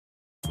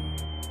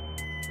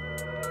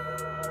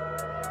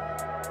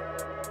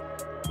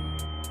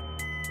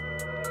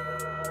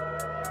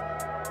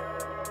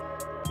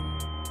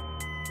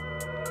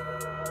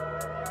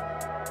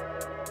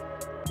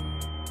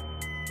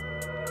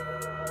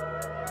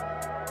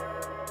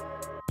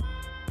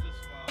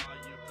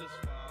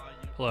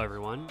Hello,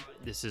 everyone.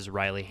 This is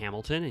Riley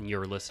Hamilton, and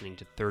you're listening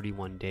to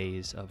 31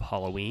 Days of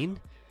Halloween.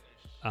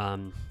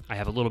 I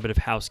have a little bit of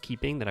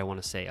housekeeping that I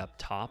want to say up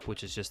top,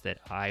 which is just that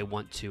I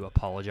want to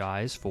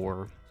apologize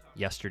for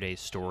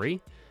yesterday's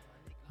story.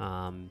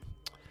 I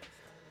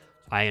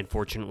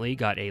unfortunately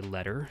got a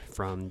letter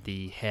from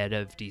the head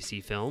of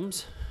DC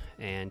Films,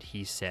 and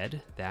he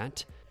said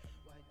that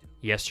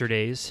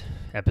yesterday's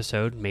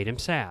episode made him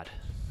sad,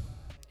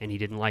 and he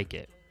didn't like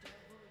it.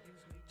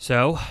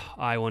 So,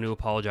 I want to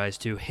apologize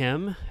to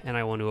him, and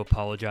I want to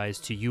apologize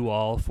to you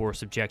all for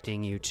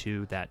subjecting you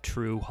to that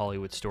true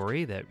Hollywood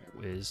story that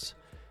is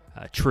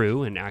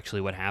true and actually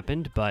what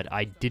happened, but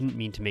I didn't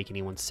mean to make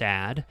anyone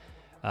sad.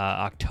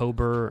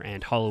 October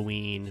and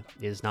Halloween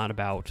is not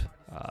about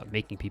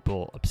making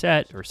people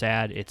upset or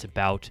sad. It's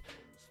about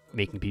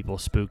making people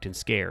spooked and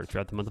scared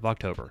throughout the month of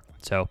October.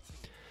 So,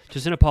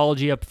 just an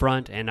apology up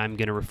front, and I'm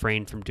going to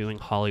refrain from doing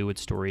Hollywood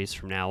stories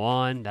from now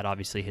on. That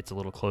obviously hits a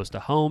little close to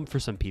home for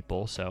some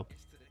people, so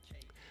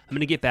I'm going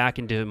to get back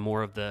into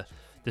more of the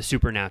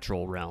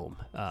supernatural realm,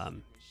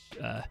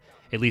 at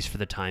least for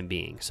the time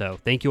being. So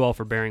thank you all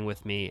for bearing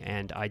with me,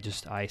 and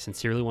I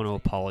sincerely want to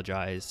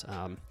apologize.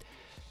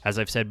 As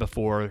I've said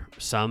before,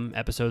 some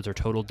episodes are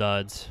total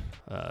duds,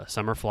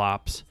 some are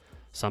flops,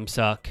 some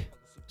suck,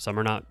 some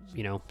are not,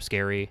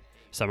 scary,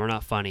 some are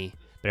not funny.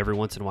 But every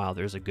once in a while,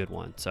 there's a good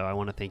one. So I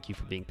want to thank you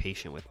for being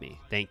patient with me.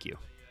 Thank you.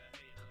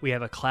 We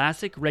have a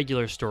classic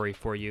regular story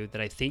for you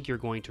that I think you're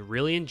going to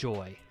really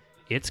enjoy.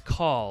 It's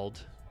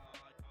called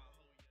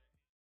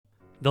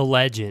The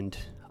Legend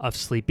of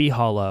Sleepy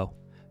Hollow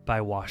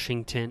by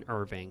Washington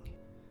Irving.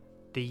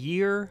 The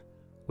year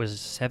was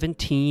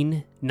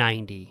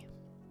 1790,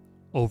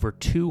 over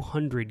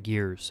 200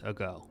 years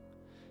ago,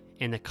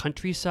 in the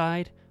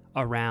countryside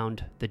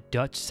around the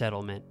Dutch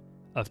settlement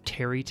of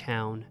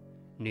Tarrytown,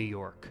 New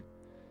York.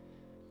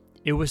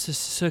 It was a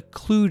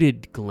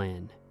secluded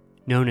glen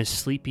known as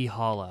Sleepy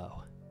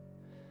Hollow.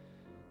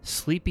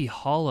 Sleepy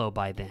Hollow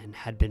by then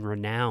had been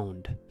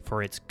renowned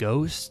for its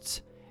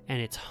ghosts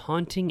and its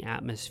haunting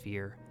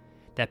atmosphere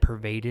that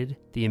pervaded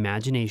the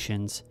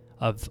imaginations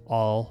of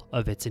all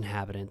of its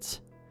inhabitants.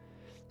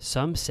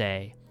 Some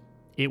say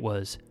it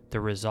was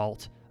the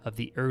result of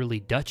the early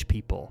Dutch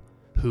people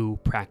who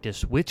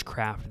practiced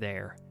witchcraft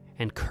there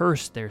and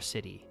cursed their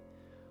city,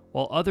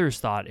 while others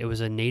thought it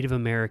was a Native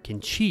American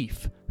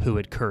chief who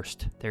had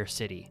cursed their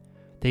city.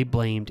 They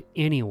blamed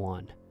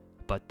anyone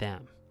but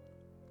them.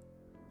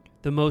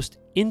 The most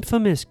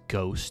infamous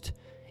ghost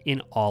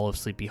in all of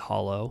Sleepy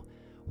Hollow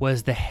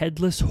was the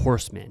Headless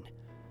Horseman,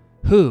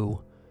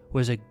 who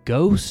was a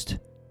ghost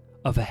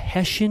of a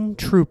Hessian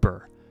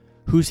trooper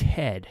whose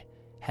head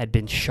had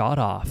been shot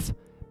off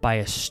by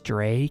a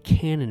stray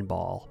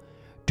cannonball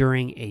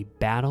during a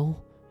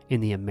battle in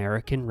the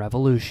American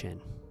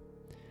Revolution.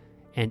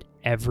 And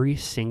every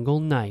single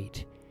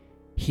night,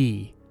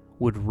 he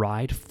would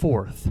ride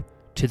forth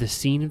to the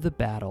scene of the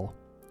battle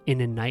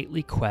in a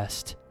nightly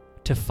quest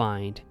to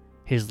find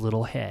his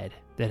little head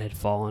that had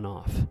fallen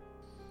off.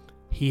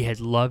 He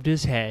had loved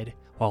his head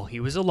while he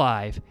was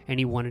alive, and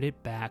he wanted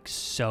it back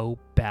so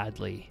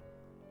badly.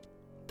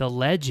 The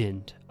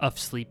legend of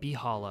Sleepy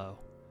Hollow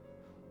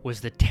was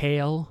the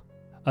tale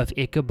of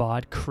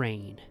Ichabod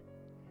Crane,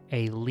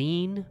 a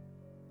lean,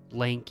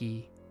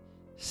 lanky,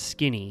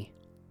 skinny,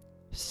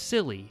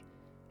 silly,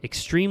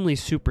 extremely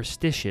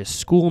superstitious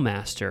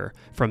schoolmaster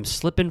from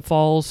Slipin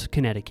Falls,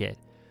 Connecticut,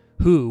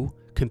 who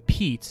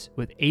competes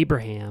with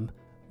Abraham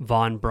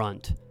Von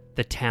Brunt,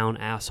 the town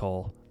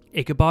asshole.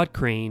 Ichabod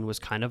Crane was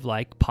kind of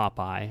like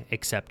Popeye,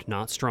 except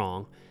not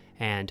strong,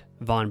 and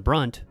Von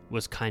Brunt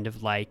was kind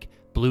of like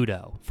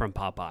Bluto from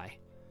Popeye.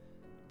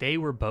 They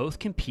were both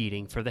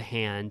competing for the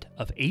hand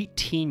of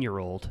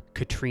 18-year-old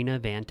Katrina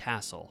Van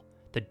Tassel,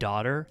 the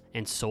daughter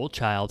and sole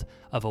child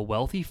of a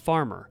wealthy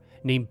farmer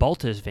named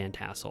Baltus Van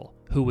Tassel,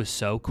 who was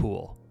so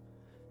cool.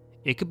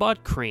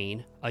 Ichabod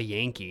Crane, a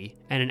Yankee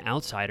and an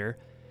outsider,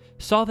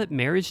 saw that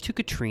marriage to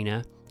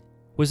Katrina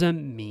was a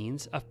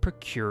means of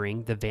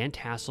procuring the Van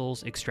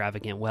Tassels'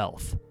 extravagant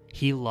wealth.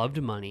 He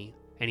loved money,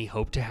 and he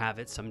hoped to have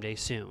it someday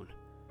soon.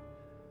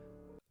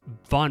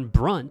 Von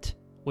Brunt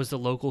was the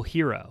local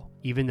hero,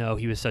 even though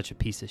he was such a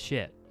piece of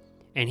shit,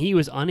 and he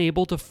was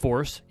unable to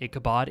force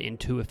Ichabod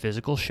into a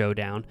physical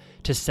showdown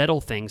to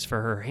settle things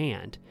for her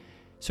hand.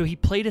 So he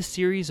played a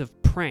series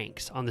of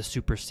pranks on the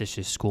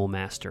superstitious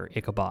schoolmaster,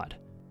 Ichabod.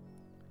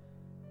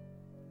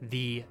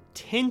 The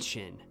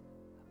tension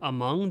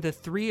among the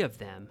three of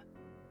them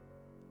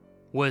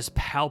was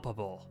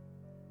palpable,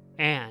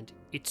 and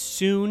it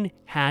soon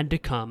had to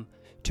come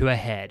to a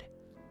head.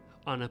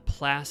 On a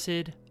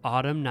placid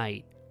autumn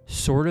night,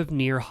 sort of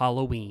near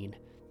Halloween,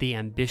 the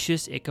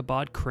ambitious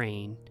Ichabod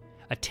Crane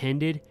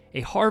attended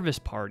a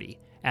harvest party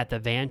at the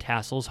Van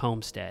Tassels'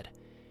 homestead.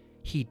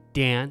 He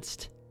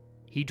danced,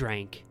 he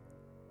drank,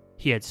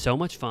 he had so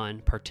much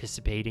fun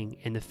participating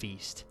in the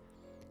feast.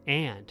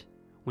 And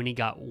when he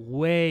got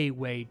way,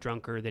 way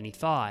drunker than he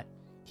thought,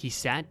 he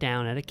sat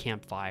down at a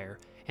campfire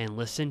and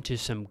listened to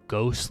some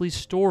ghostly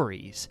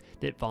stories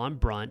that Von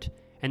Brunt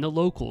and the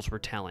locals were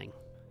telling.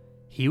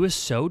 He was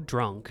so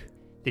drunk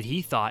that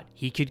he thought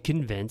he could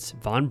convince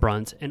Von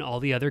Brunt and all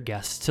the other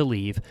guests to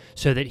leave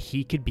so that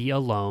he could be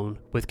alone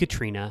with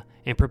Katrina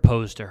and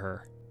propose to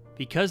her.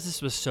 Because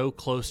this was so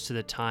close to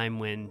the time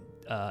when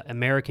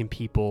American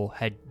people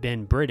had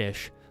been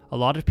British, a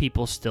lot of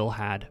people still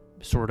had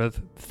sort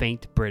of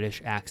faint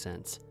British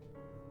accents.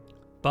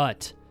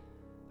 But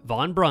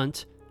Von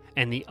Brunt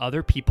and the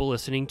other people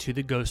listening to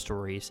the ghost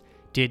stories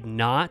did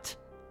not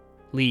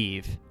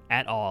leave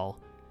at all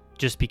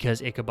just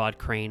because Ichabod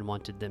Crane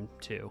wanted them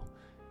to.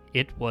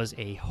 It was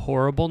a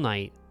horrible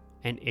night,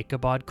 and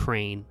Ichabod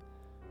Crane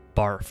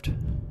barfed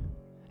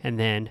and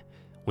then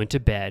went to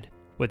bed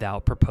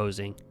without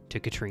proposing to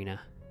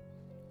Katrina.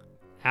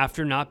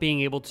 After not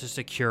being able to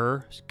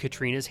secure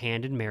Katrina's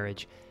hand in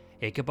marriage,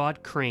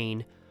 Ichabod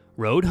Crane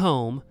rode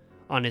home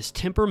on his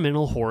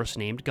temperamental horse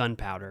named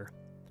Gunpowder.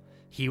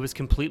 He was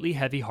completely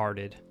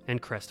heavy-hearted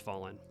and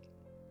crestfallen.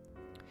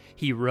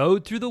 He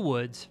rode through the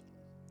woods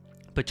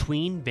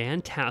between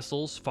Van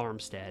Tassel's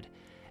farmstead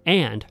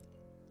and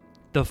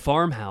the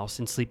farmhouse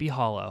in Sleepy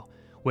Hollow,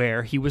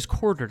 where he was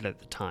quartered at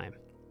the time.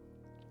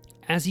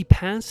 As he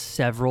passed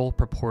several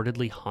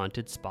purportedly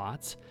haunted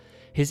spots,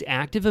 his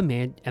active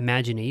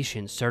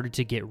imagination started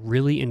to get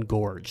really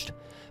engorged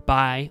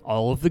by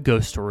all of the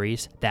ghost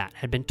stories that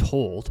had been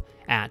told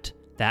at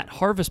that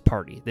harvest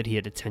party that he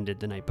had attended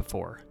the night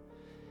before.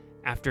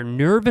 After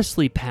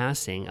nervously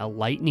passing a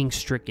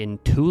lightning-stricken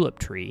tulip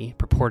tree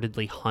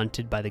purportedly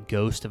haunted by the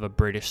ghost of a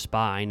British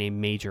spy named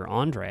Major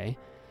Andre,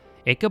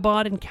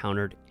 Ichabod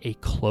encountered a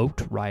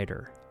cloaked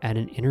rider at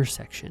an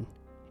intersection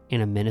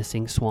in a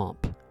menacing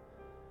swamp.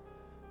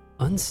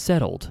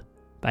 Unsettled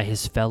by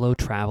his fellow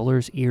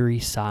travelers' eerie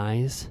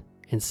sighs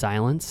and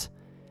silence,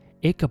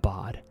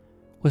 Ichabod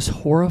was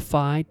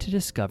horrified to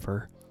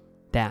discover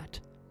that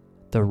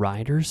the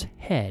rider's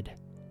head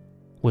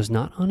was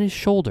not on his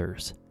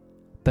shoulders,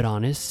 but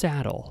on his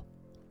saddle,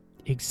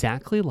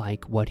 exactly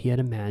like what he had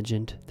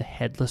imagined the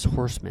headless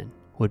horseman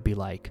would be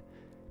like,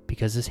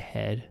 because his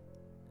head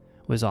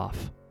was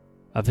off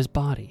of his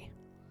body.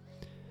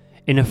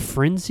 In a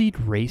frenzied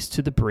race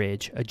to the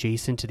bridge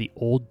adjacent to the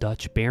old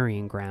Dutch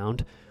burying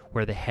ground,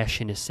 where the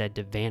Hessian is said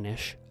to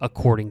vanish,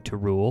 according to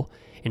rule,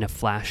 in a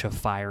flash of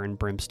fire and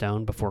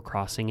brimstone before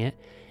crossing it,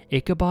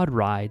 Ichabod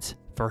rides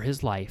for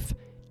his life,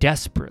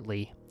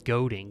 desperately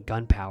goading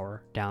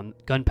Gunpowder down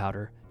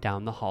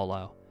the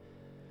hollow.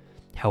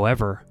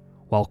 However,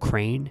 while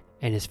Crane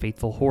and his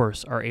faithful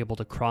horse are able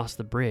to cross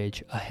the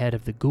bridge ahead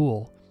of the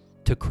ghoul,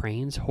 to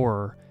Crane's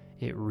horror,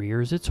 it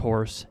rears its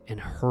horse and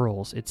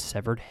hurls its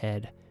severed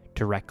head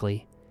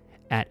directly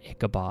at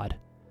Ichabod.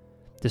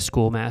 The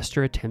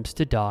schoolmaster attempts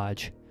to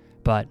dodge,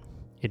 but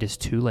it is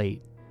too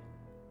late.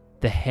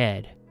 The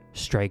head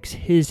strikes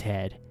his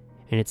head,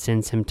 and it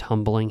sends him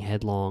tumbling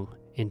headlong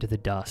into the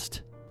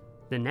dust.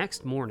 The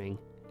next morning,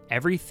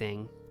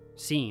 everything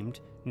seemed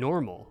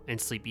normal in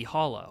Sleepy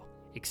Hollow,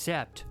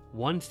 except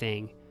one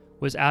thing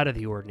was out of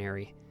the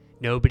ordinary.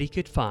 Nobody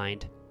could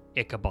find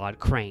Ichabod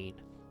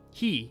Crane.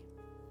 He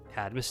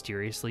had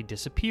mysteriously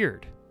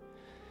disappeared.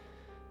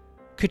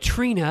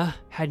 Katrina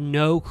had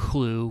no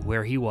clue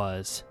where he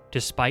was,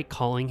 despite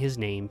calling his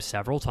name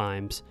several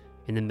times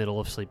in the middle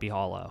of Sleepy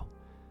Hollow.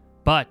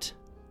 But,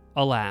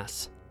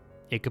 alas,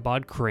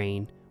 Ichabod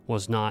Crane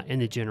was not in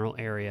the general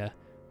area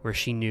where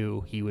she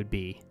knew he would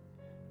be,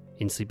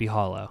 in Sleepy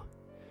Hollow.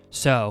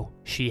 So,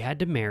 she had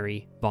to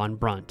marry Von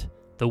Brunt,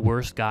 the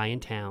worst guy in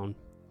town,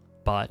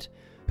 but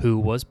who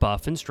was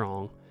buff and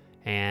strong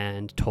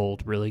and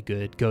told really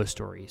good ghost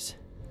stories.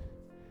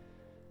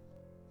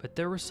 But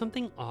there was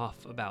something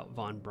off about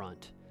Von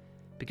Brunt,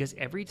 because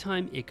every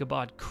time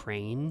Ichabod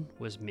Crane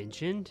was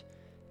mentioned,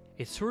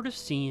 it sort of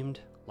seemed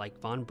like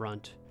Von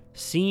Brunt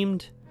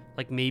seemed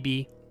like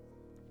maybe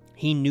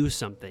he knew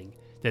something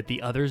that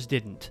the others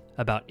didn't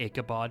about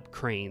Ichabod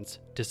Crane's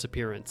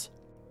disappearance.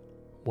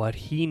 What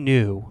he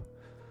knew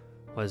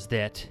was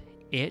that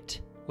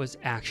it was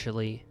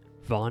actually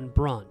Von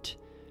Brunt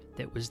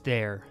that was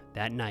there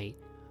that night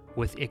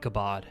with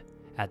Ichabod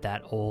at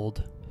that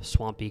old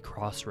swampy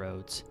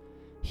crossroads.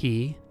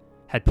 He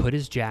had put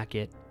his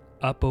jacket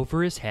up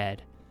over his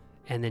head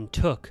and then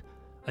took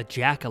a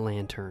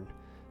jack-o'-lantern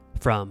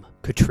from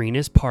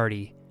Katrina's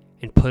party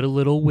and put a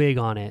little wig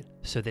on it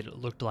so that it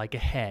looked like a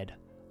head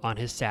on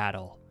his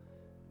saddle.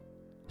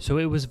 So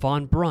it was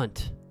Von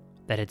Brunt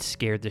that had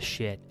scared the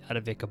shit out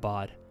of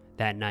Ichabod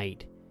that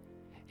night,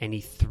 and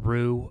he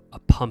threw a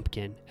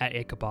pumpkin at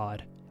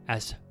Ichabod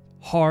as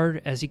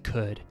hard as he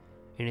could,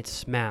 and it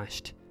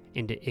smashed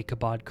into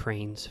Ichabod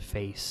Crane's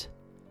face.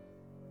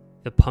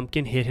 The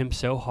pumpkin hit him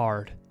so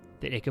hard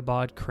that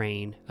Ichabod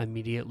Crane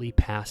immediately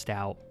passed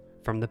out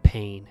from the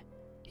pain.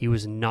 He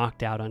was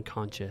knocked out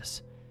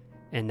unconscious,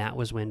 and that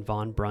was when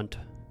Von Brunt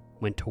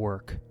went to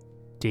work,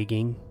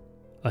 digging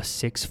a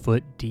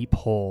 6-foot deep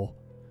hole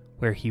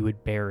where he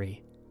would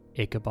bury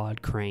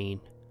Ichabod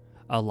Crane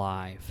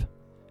alive.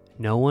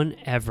 No one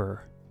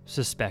ever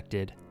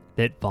suspected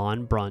that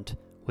Von Brunt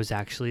was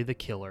actually the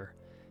killer,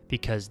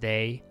 because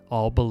they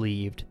all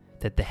believed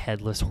that the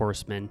Headless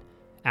Horseman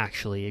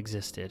actually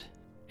existed.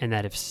 and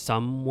that if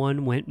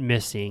someone went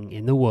missing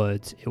in the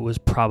woods, it was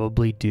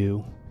probably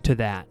due to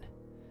that.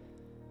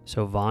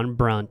 So Von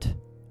Brunt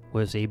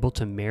was able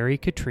to marry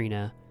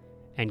Katrina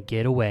and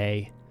get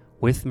away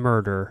with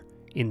murder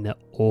in the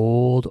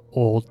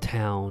old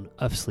town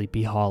of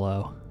Sleepy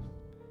Hollow.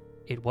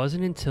 It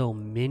wasn't until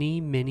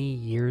many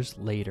years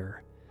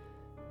later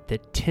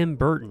that Tim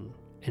Burton,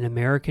 an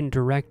American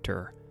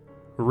director,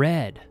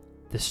 read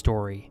the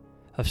story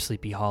of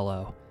Sleepy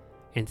Hollow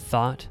and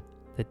thought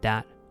that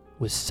that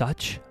was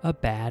such a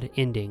bad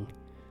ending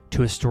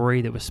to a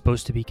story that was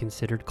supposed to be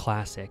considered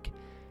classic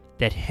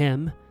that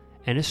him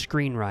and a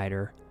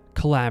screenwriter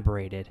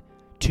collaborated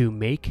to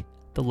make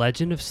The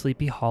Legend of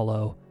Sleepy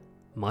Hollow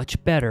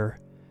much better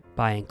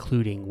by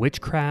including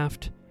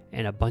witchcraft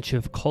and a bunch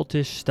of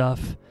cultish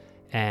stuff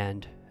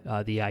and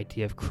the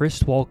idea of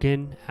Chris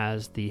Walken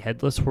as the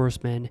Headless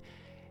Horseman,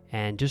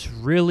 and just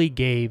really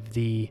gave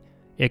the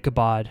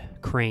Ichabod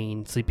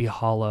Crane Sleepy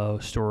Hollow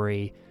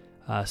story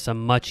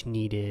some much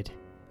needed,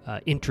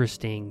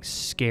 interesting,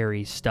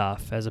 scary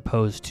stuff as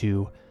opposed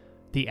to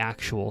the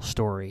actual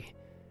story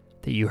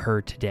that you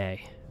heard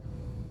today.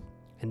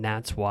 And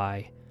that's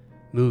why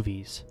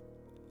movies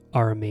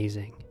are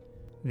amazing.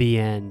 The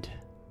end.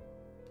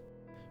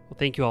 Well,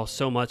 thank you all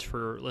so much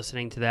for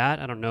listening to that.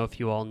 I don't know if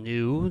you all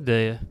knew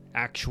the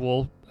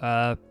actual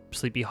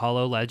Sleepy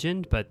Hollow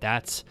legend, but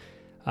that's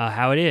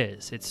how it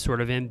is. It's sort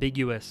of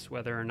ambiguous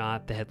whether or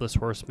not the Headless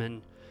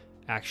Horseman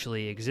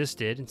actually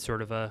existed. It's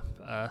sort of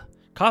a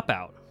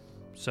cop-out.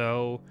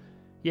 So,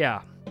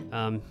 yeah,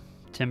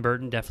 Tim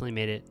Burton definitely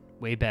made it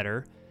way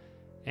better.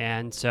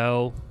 And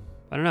so,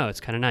 I don't know, it's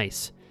kind of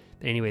nice.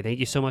 But anyway, thank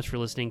you so much for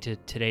listening to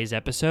today's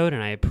episode,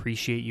 and I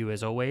appreciate you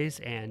as always.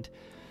 And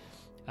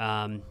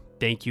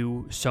thank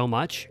you so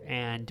much.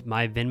 And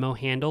my Venmo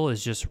handle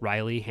is just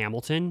Riley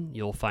Hamilton.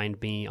 You'll find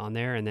me on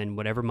there, and then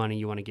whatever money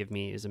you want to give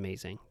me is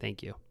amazing.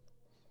 Thank you.